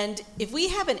 And if we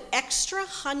have an extra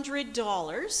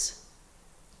 $100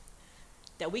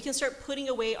 that we can start putting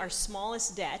away our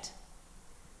smallest debt,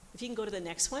 if you can go to the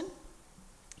next one,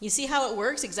 you see how it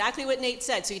works? Exactly what Nate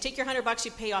said. So you take your $100,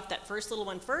 you pay off that first little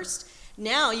one first.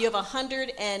 Now you have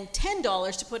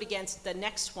 $110 to put against the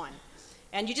next one.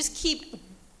 And you just keep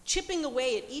chipping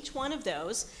away at each one of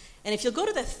those. And if you'll go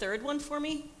to the third one for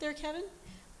me there, Kevin,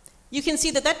 you can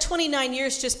see that 29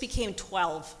 years just became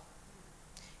 12.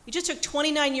 You just took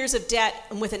 29 years of debt,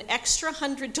 and with an extra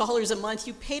 $100 a month,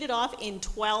 you paid it off in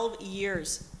 12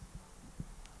 years.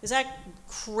 Is that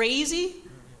crazy?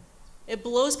 It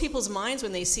blows people's minds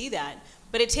when they see that.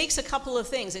 But it takes a couple of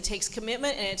things. It takes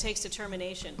commitment and it takes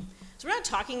determination. So we're not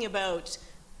talking about,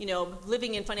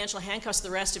 living in financial handcuffs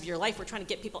the rest of your life. We're trying to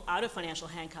get people out of financial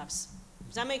handcuffs.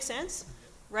 Does that make sense?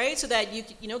 Right? So that you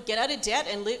get out of debt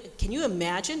and live. Can you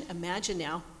imagine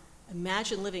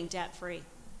living debt-free?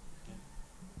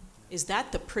 Is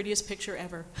that the prettiest picture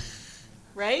ever?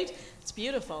 Right? It's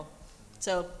beautiful.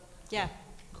 So, yeah.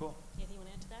 Cool. Anything you want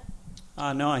to add to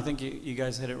that? No, I think you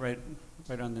guys hit it right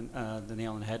on the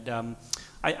nail on the head.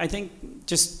 I think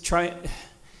just try.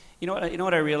 You know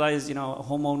what I realized.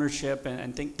 Home ownership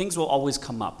and things will always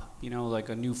come up. Like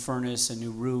a new furnace, a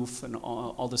new roof, and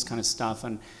all this kind of stuff.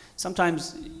 And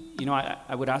sometimes,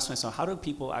 I would ask myself, how do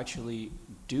people actually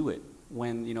do it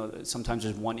when sometimes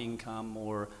there's one income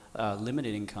or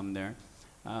limited income there?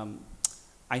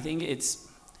 I think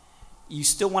you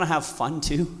still want to have fun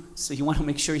too. So you want to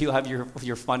make sure you have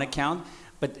your fun account.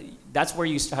 But that's where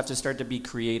you have to start to be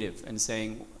creative and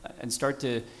start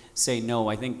to say no.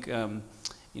 I think a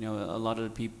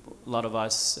lot of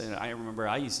us. I remember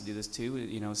I used to do this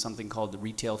too. Something called the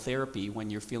retail therapy. When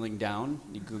you're feeling down,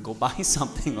 you could go buy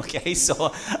something. Okay,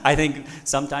 so I think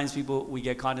sometimes we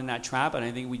get caught in that trap, and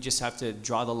I think we just have to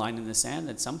draw the line in the sand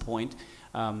at some point.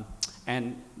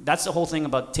 And that's the whole thing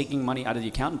about taking money out of the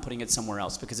account and putting it somewhere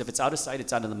else. Because if it's out of sight,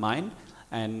 it's out of the mind.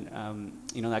 And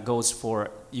that goes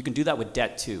for, you can do that with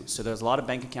debt too. So there's a lot of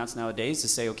bank accounts nowadays to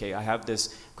say, okay, I have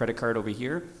this credit card over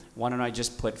here. Why don't I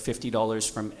just put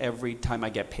 $50 from every time I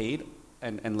get paid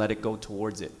and let it go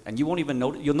towards it? And you won't even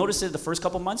notice. You'll notice it the first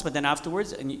couple months, but then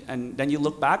afterwards, and then you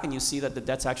look back and you see that the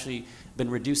debt's actually been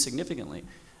reduced significantly.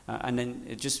 And then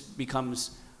it just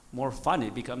becomes more fun.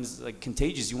 It becomes like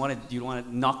contagious. You want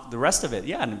to knock the rest of it.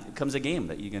 Yeah, and it becomes a game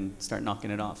that you can start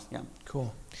knocking it off. Yeah.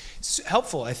 Cool. It's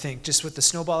helpful, I think, just with the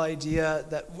snowball idea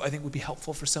that I think would be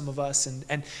helpful for some of us.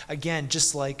 And again,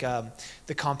 just like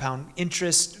the compound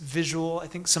interest visual, I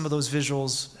think some of those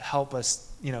visuals help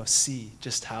us, see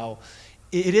just how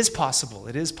it is possible.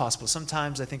 It is possible.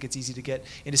 Sometimes I think it's easy to get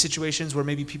into situations where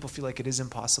maybe people feel like it is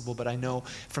impossible, but I know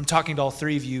from talking to all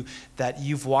three of you that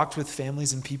you've walked with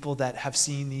families and people that have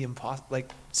seen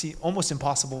almost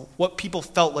impossible, what people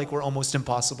felt like were almost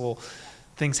impossible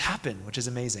things happen, which is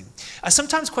amazing.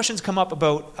 Sometimes questions come up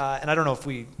about, and I don't know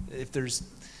if there's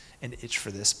an itch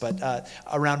for this, but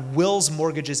around wills,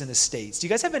 mortgages, and estates. Do you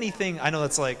guys have anything? I know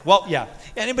that's like, well, yeah.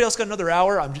 Anybody else got another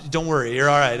hour? Don't worry, you're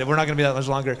all right. We're not going to be that much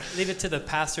longer. Leave it to the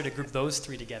pastor to group those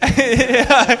three together.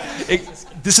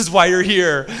 This is why you're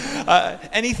here.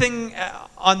 Anything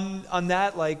on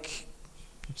that? Like,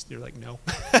 you're like, no.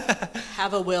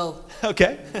 Have a will.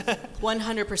 Okay.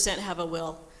 100% have a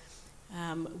will.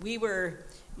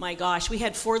 We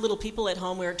had 4 little people at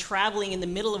home. We were traveling in the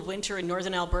middle of winter in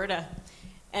northern Alberta.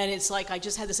 And it's like I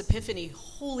just had this epiphany.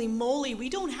 Holy moly, we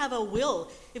don't have a will.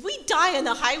 If we die on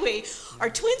the highway, our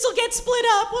twins will get split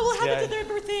up. What will happen to their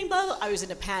birthday? Blah, blah. I was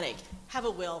in a panic. Have a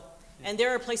will. And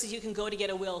there are places you can go to get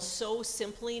a will so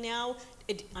simply now.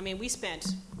 We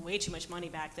spent way too much money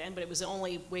back then, but it was the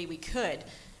only way we could.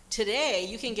 Today,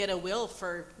 you can get a will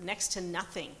for next to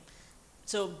nothing.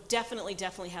 So definitely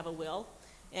have a will.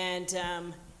 And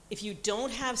if you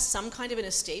don't have some kind of an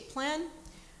estate plan,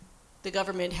 the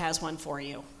government has one for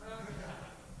you.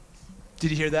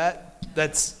 Did you hear that?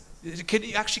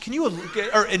 Can you,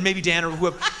 or and maybe Dan or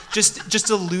whoever, just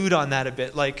allude on that a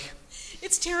bit, like.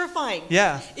 It's terrifying.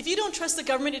 Yeah. If you don't trust the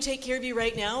government to take care of you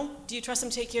right now, do you trust them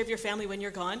to take care of your family when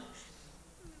you're gone?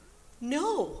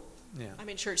 No. Yeah. I'm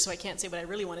in church, so I can't say what I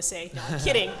really want to say. No, I'm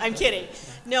kidding. I'm kidding.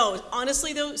 No,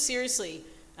 honestly, though, seriously,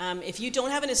 if you don't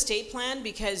have an estate plan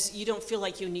because you don't feel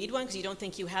like you need one, because you don't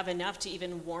think you have enough to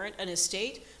even warrant an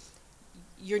estate,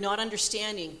 you're not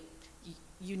understanding.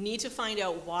 You need to find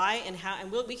out why and how,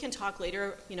 and we can talk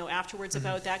later, afterwards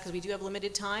about that, because we do have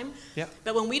limited time. Yeah.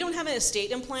 But when we don't have an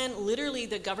estate plan, literally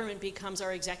the government becomes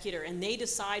our executor, and they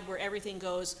decide where everything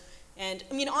goes. And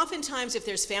oftentimes if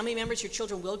there's family members, your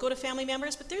children will go to family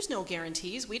members, but there's no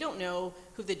guarantees. We don't know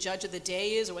who the judge of the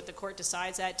day is or what the court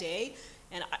decides that day.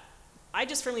 And I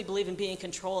just firmly believe in being in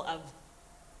control of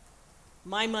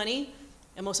my money,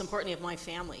 and most importantly of my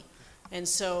family. And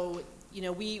so,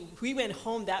 we went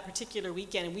home that particular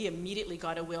weekend and we immediately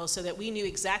got a will so that we knew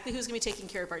exactly who's going to be taking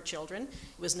care of our children.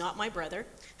 It was not my brother.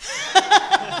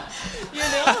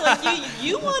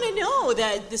 You want to know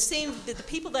that the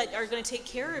people that are going to take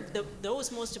care of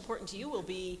those most important to you will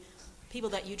be people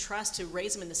that you trust to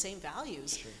raise them in the same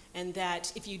values. Sure. And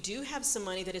that if you do have some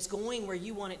money, that it's going where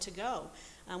you want it to go.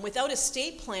 Without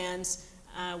estate plans,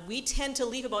 we tend to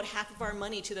leave about half of our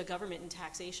money to the government in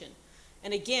taxation.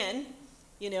 And again,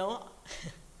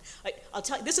 I'll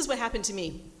tell you, this is what happened to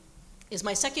me. Is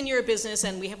my second year of business,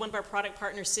 and we have one of our product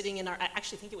partners sitting in I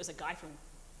actually think it was a guy from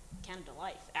Canada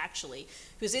Life, actually,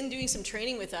 who was in doing some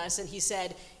training with us, and he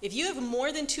said, if you have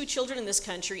more than 2 children in this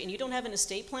country and you don't have an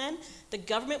estate plan, the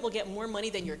government will get more money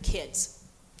than your kids.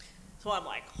 So I'm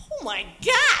like, oh my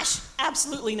gosh,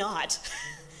 absolutely not.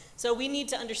 So we need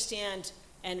to understand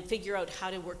and figure out how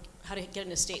to get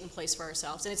an estate in place for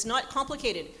ourselves. And it's not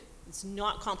complicated. It's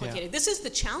not complicated. Yeah. This is the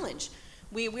challenge.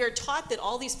 We are taught that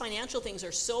all these financial things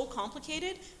are so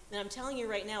complicated, and I'm telling you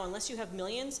right now, unless you have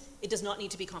millions, it does not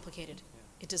need to be complicated.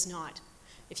 Yeah. It does not.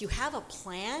 If you have a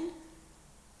plan,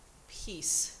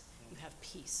 peace. You have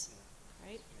peace,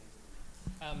 right?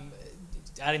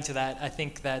 Adding to that, I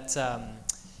think that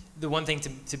the one thing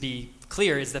to be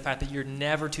clear is the fact that you're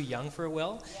never too young for a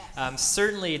will. Yes.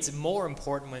 Certainly, it's more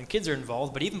important when kids are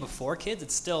involved, but even before kids,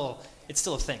 it's still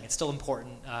a thing. It's still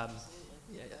important.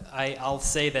 I'll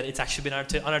say that it's actually been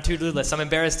on our to-do list. I'm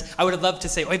embarrassed. I would have loved to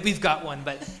say, we've got one,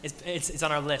 but it's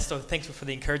on our list. So thanks for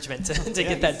the encouragement to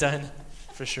get that done.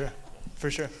 For sure.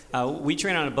 We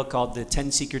train on a book called The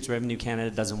 10 Secrets Revenue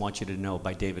Canada Doesn't Want You to Know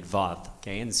by David Voth.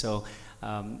 Okay, and so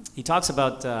he talks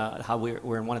about how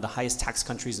we're in one of the highest tax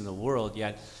countries in the world,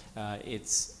 yet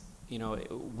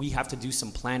we have to do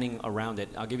some planning around it.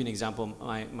 I'll give you an example.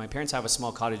 My parents have a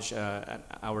small cottage an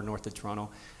hour north of Toronto.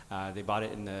 They bought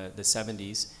it in the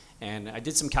 70s. And I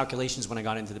did some calculations when I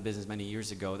got into the business many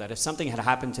years ago that if something had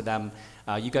happened to them,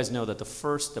 you guys know that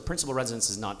the principal residence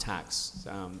is not taxed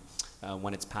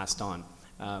when it's passed on.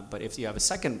 But if you have a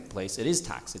second place, it is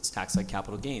taxed. It's taxed like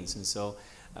capital gains. And so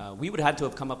we would have had to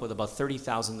have come up with about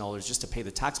 $30,000 just to pay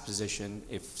the tax position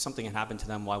if something had happened to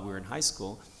them while we were in high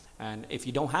school. And if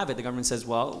you don't have it, the government says,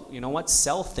 well, you know what,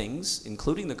 sell things,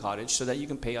 including the cottage, so that you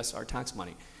can pay us our tax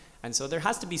money. And so there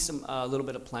has to be a little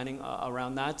bit of planning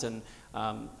around that, and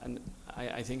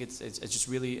I think it's just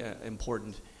really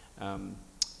important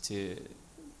to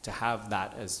have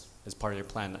that as part of your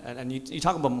plan. And you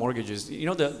talk about mortgages. You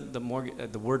know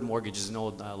the word mortgage is an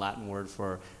old Latin word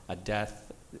for a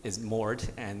death is mort,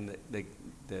 and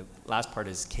the last part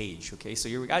is cage. Okay, so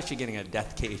you're actually getting a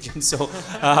death cage, and so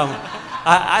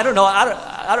I don't know.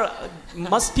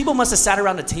 People must have sat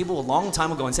around the table a long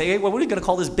time ago and say, hey, what are we going to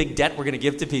call this big debt we're going to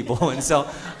give to people? And so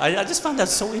I just found that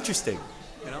so interesting.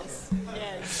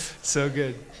 Yes. So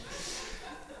good.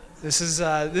 This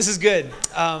is good.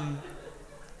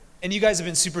 And you guys have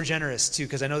been super generous too,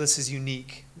 because I know this is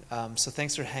unique. So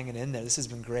thanks for hanging in there. This has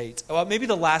been great. Well, maybe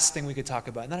the last thing we could talk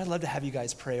about, and then I'd love to have you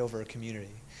guys pray over a community.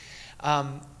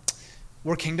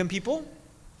 We're kingdom people,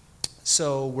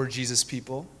 so we're Jesus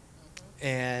people,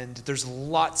 and there's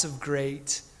lots of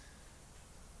great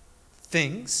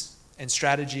things and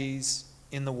strategies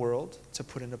in the world to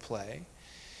put into play.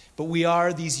 But we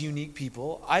are these unique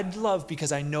people. I'd love,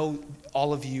 because I know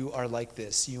all of you are like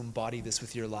this, you embody this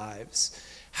with your lives.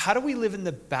 How do we live in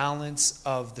the balance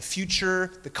of the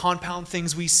future, the compound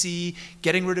things we see,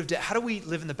 getting rid of debt? How do we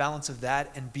live in the balance of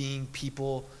that and being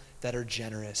people that are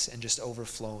generous and just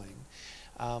overflowing?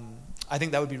 I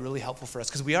think that would be really helpful for us,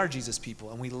 because we are Jesus people,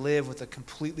 and we live with a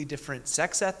completely different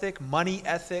sex ethic, money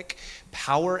ethic,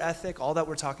 power ethic, all that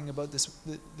we're talking about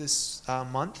this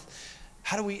month.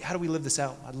 How do we live this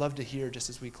out? I'd love to hear just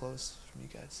as we close from you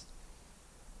guys.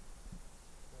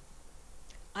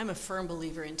 I'm a firm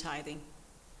believer in tithing.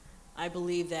 I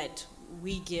believe that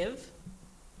we give,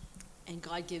 and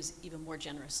God gives even more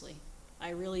generously. I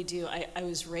really do. I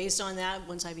was raised on that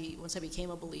once I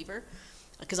became a believer,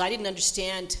 because I didn't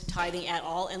understand tithing at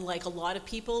all. And like a lot of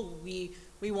people, we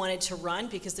wanted to run,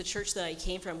 because the church that I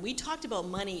came from, we talked about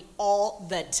money all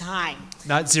the time.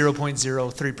 Not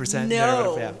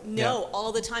 0.03%. No,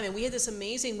 all the time. And we had this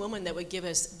amazing woman that would give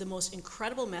us the most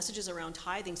incredible messages around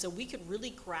tithing, so we could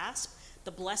really grasp the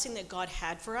blessing that God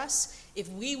had for us if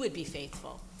we would be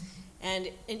faithful. And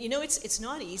you know, it's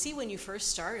not easy when you first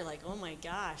start. You're like, oh my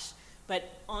gosh. But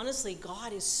honestly,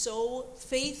 God is so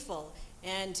faithful.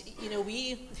 And you know,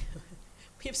 we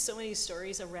have so many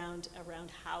stories around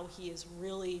how he has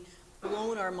really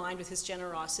blown our mind with his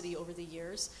generosity over the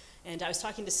years. And I was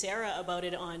talking to Sarah about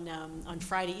it on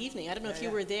Friday evening. I don't know if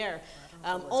you were there.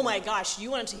 Oh my gosh,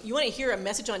 you want to hear a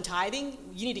message on tithing?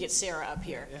 You need to get Sarah up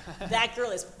here. Yeah. That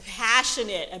girl is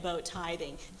passionate about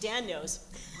tithing. Dan knows.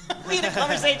 We had a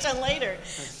conversation later.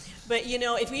 But you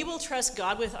know, if we will trust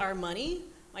God with our money,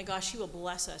 my gosh, he will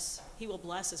bless us. He will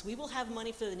bless us. We will have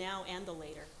money for the now and the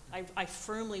later. I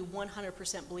firmly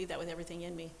 100% believe that with everything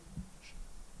in me.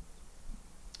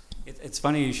 It's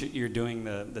funny you're doing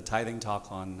the tithing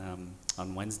talk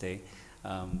on Wednesday,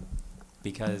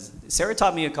 because Sarah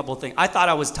taught me a couple of things. I thought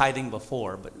I was tithing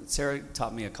before, but Sarah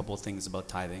taught me a couple of things about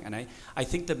tithing. And I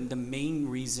think the main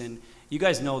reason, you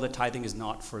guys know that tithing is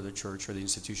not for the church or the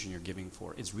institution you're giving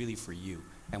for. It's really for you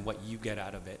and what you get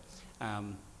out of it.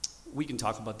 We can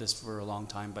talk about this for a long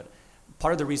time, but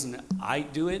part of the reason I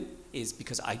do it is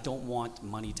because I don't want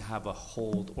money to have a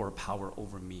hold or power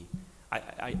over me.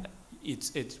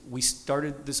 We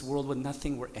started this world with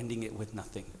nothing. We're ending it with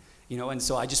nothing, you know. And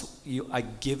so I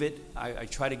give it. I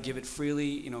try to give it freely,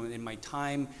 you know, in my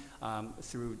time,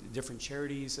 through different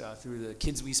charities, through the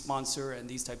kids we sponsor, and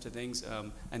these types of things,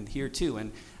 and here too.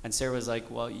 And Sarah was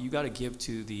like, well, you got to give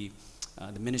to the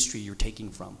ministry you're taking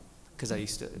from. Because I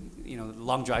used to, you know,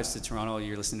 long drives to Toronto,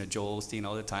 you're listening to Joel Osteen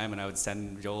all the time, and I would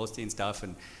send Joel Osteen stuff,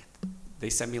 and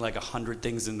they sent me like 100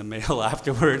 things in the mail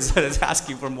afterwards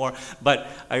asking for more. But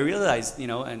I realized, you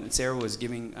know, and Sarah was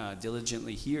giving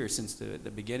diligently here since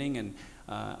the beginning, and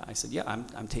I said, yeah,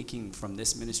 I'm taking from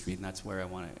this ministry, and that's where I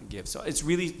want to give. So it's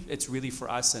really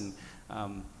for us, and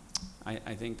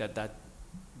I think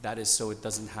that is so it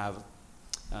doesn't have,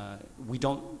 we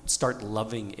don't start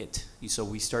loving it. So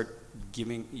we start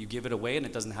giving, you give it away, and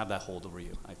it doesn't have that hold over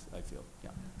you, I feel,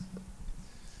 yeah.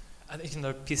 I think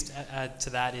another piece to add to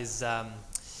that is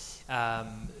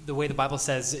the way the Bible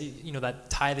says, you know, that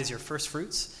tithe is your first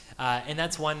fruits. And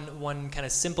that's one kind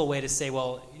of simple way to say,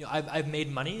 well, you know, I've made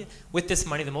money. With this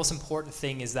money, the most important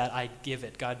thing is that I give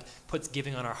it. God puts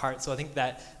giving on our heart. So I think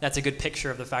that's a good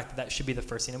picture of the fact that should be the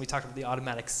first thing. And we talked about the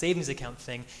automatic savings account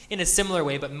thing in a similar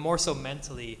way, but more so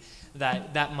mentally,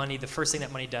 that money, the first thing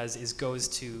that money does is goes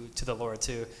to the Lord,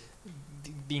 to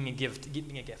being a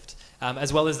gift,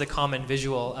 as well as the common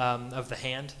visual of the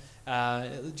hand.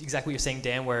 Exactly what you're saying,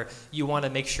 Dan, where you want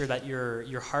to make sure that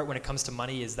your heart, when it comes to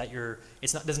money, is that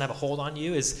doesn't have a hold on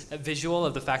you, is a visual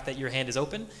of the fact that your hand is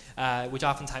open, which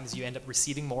oftentimes you end up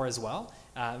receiving more as well,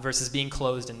 versus being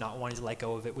closed and not wanting to let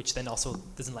go of it, which then also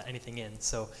doesn't let anything in.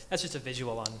 So that's just a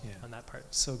visual on that part.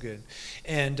 So good.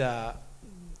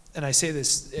 And I say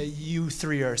this, you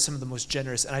three are some of the most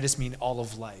generous, and I just mean all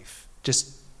of life,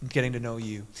 just getting to know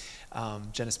you.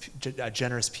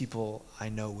 Generous people I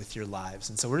know with your lives.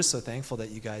 And so we're just so thankful that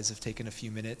you guys have taken a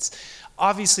few minutes.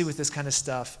 Obviously with this kind of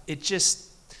stuff, it just,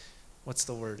 what's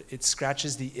the word? It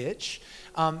scratches the itch.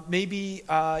 Maybe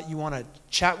you want to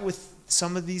chat with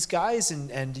some of these guys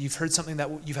and you've heard something that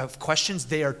you have questions.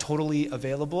 They are totally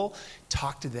available.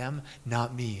 Talk to them,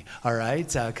 not me, all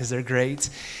right? Because they're great.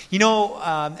 You know,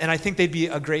 and I think they'd be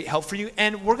a great help for you.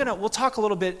 And we'll talk a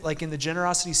little bit like in the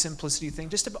generosity, simplicity thing,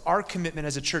 just about our commitment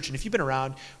as a church. And if you've been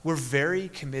around, we're very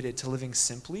committed to living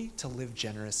simply, to live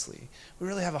generously. We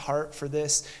really have a heart for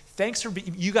this. Thanks for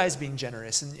you guys being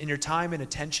generous in your time and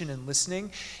attention and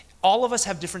listening. All of us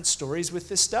have different stories with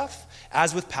this stuff.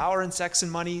 As with power and sex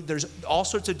and money, there's all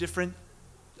sorts of different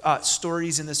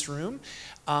stories in this room.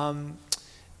 And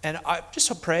I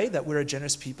just pray that we're a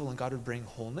generous people and God would bring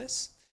wholeness.